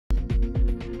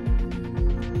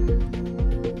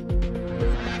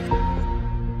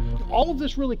all of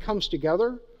this really comes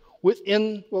together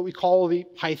within what we call the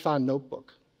Python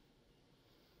notebook.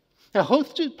 Now,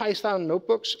 hosted Python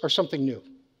notebooks are something new.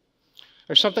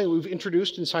 They're something that we've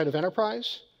introduced inside of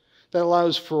Enterprise that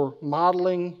allows for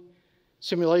modeling,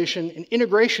 simulation, and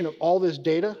integration of all this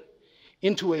data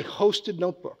into a hosted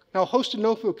notebook. Now, a hosted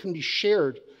notebook can be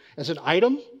shared as an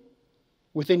item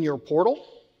within your portal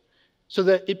so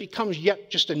that it becomes yet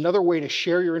just another way to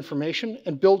share your information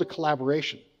and build a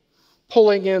collaboration,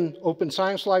 pulling in open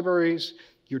science libraries,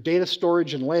 your data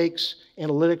storage and lakes,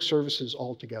 analytics services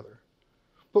all together.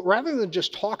 But rather than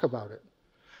just talk about it,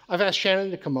 I've asked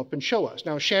Shannon to come up and show us.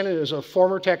 Now, Shannon is a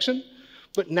former Texan,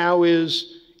 but now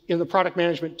is in the product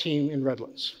management team in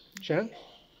Redlands. Shannon?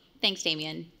 Thanks,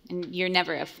 Damien. And you're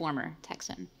never a former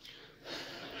Texan.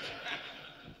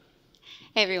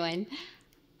 Hey, everyone.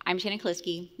 I'm Shannon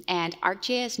Kliske, and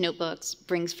ArcGIS Notebooks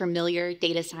brings familiar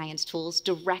data science tools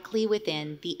directly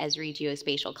within the Esri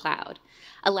geospatial cloud,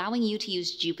 allowing you to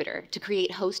use Jupyter to create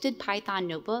hosted Python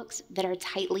notebooks that are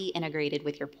tightly integrated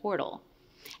with your portal,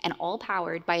 and all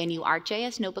powered by a new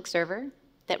ArcGIS Notebook server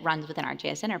that runs within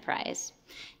ArcGIS Enterprise.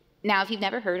 Now, if you've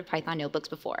never heard of Python notebooks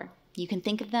before, you can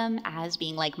think of them as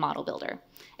being like Model Builder,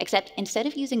 except instead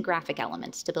of using graphic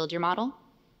elements to build your model,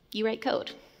 you write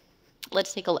code.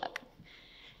 Let's take a look.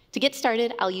 To get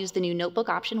started, I'll use the new notebook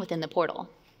option within the portal.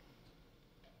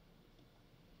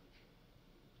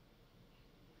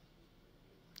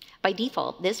 By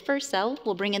default, this first cell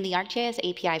will bring in the ArcGIS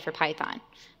API for Python.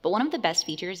 But one of the best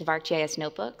features of ArcGIS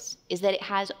Notebooks is that it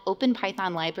has open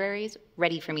Python libraries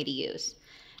ready for me to use.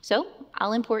 So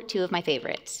I'll import two of my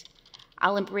favorites.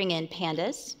 I'll bring in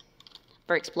pandas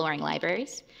for exploring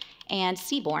libraries and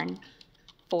Seaborn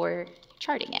for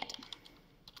charting it.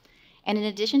 And in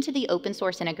addition to the open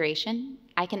source integration,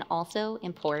 I can also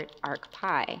import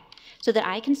ArcPy so that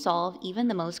I can solve even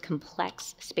the most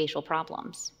complex spatial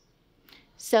problems.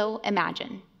 So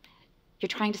imagine you're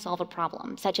trying to solve a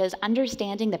problem, such as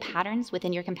understanding the patterns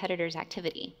within your competitor's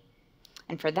activity.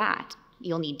 And for that,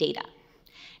 you'll need data.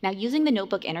 Now, using the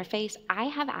notebook interface, I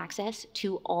have access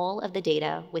to all of the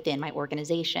data within my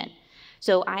organization.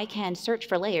 So I can search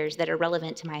for layers that are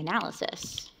relevant to my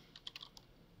analysis,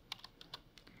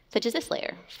 such as this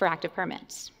layer for active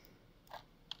permits.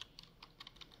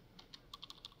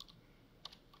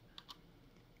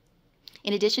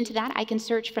 In addition to that, I can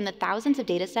search from the thousands of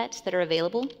data sets that are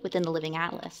available within the Living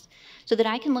Atlas so that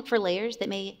I can look for layers that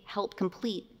may help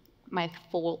complete my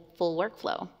full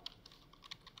workflow.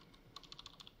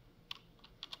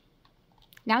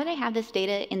 Now that I have this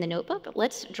data in the notebook,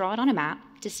 let's draw it on a map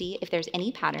to see if there's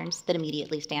any patterns that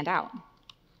immediately stand out.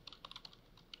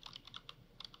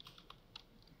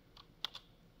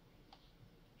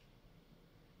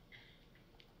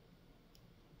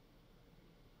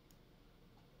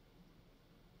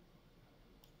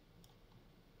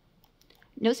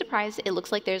 No surprise, it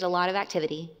looks like there's a lot of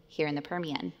activity here in the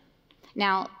Permian.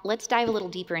 Now, let's dive a little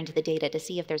deeper into the data to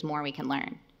see if there's more we can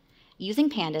learn. Using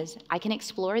pandas, I can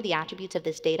explore the attributes of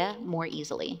this data more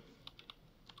easily.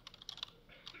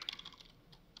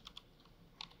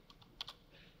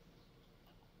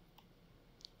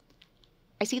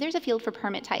 I see there's a field for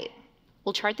permit type.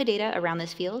 We'll chart the data around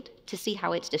this field to see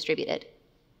how it's distributed.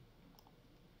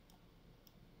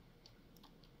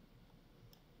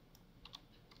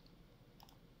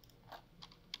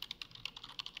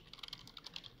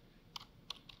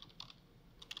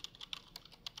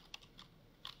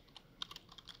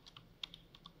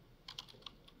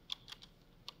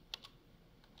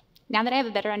 Now that I have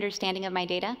a better understanding of my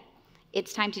data,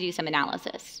 it's time to do some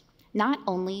analysis. Not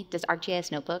only does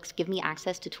ArcGIS Notebooks give me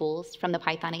access to tools from the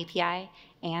Python API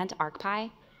and ArcPy,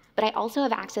 but I also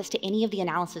have access to any of the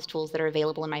analysis tools that are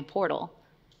available in my portal,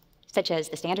 such as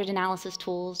the standard analysis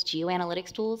tools,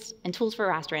 geoanalytics tools, and tools for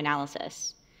raster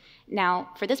analysis.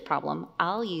 Now, for this problem,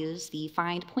 I'll use the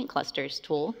Find Point Clusters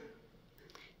tool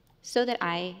so that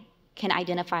I can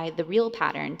identify the real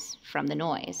patterns from the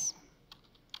noise.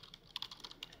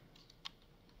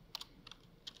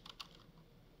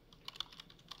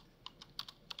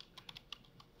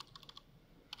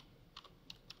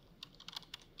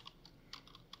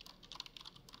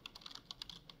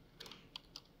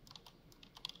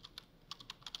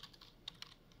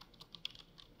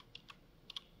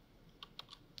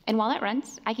 And while that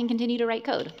runs, I can continue to write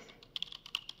code,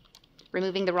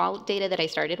 removing the raw data that I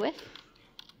started with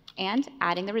and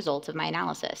adding the results of my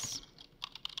analysis.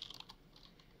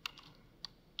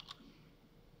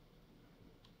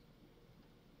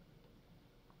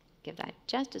 Give that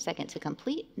just a second to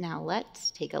complete. Now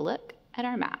let's take a look at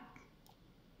our map.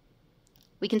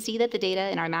 We can see that the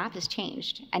data in our map has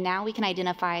changed, and now we can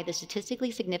identify the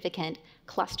statistically significant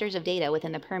clusters of data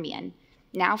within the Permian.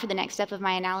 Now for the next step of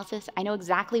my analysis, I know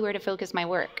exactly where to focus my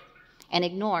work and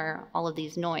ignore all of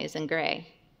these noise and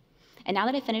gray. And now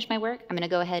that I've finished my work, I'm going to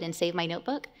go ahead and save my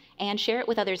notebook and share it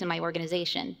with others in my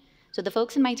organization, so the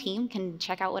folks in my team can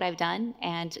check out what I've done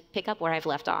and pick up where I've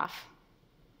left off.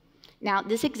 Now,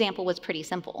 this example was pretty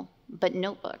simple, but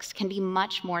notebooks can be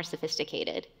much more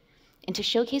sophisticated. And to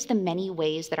showcase the many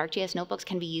ways that ArcGIS Notebooks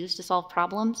can be used to solve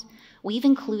problems, we've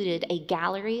included a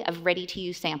gallery of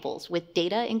ready-to-use samples with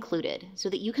data included so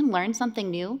that you can learn something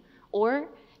new or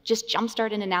just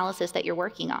jumpstart an analysis that you're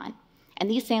working on. And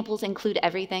these samples include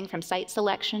everything from site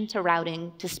selection to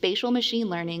routing to spatial machine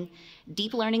learning,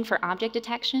 deep learning for object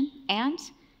detection, and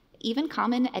even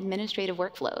common administrative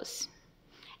workflows.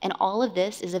 And all of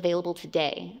this is available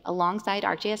today alongside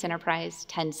ArcGIS Enterprise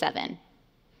 10.7.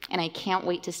 And I can't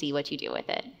wait to see what you do with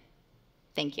it.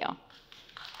 Thank you.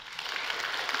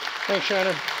 Thanks,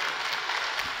 Shannon.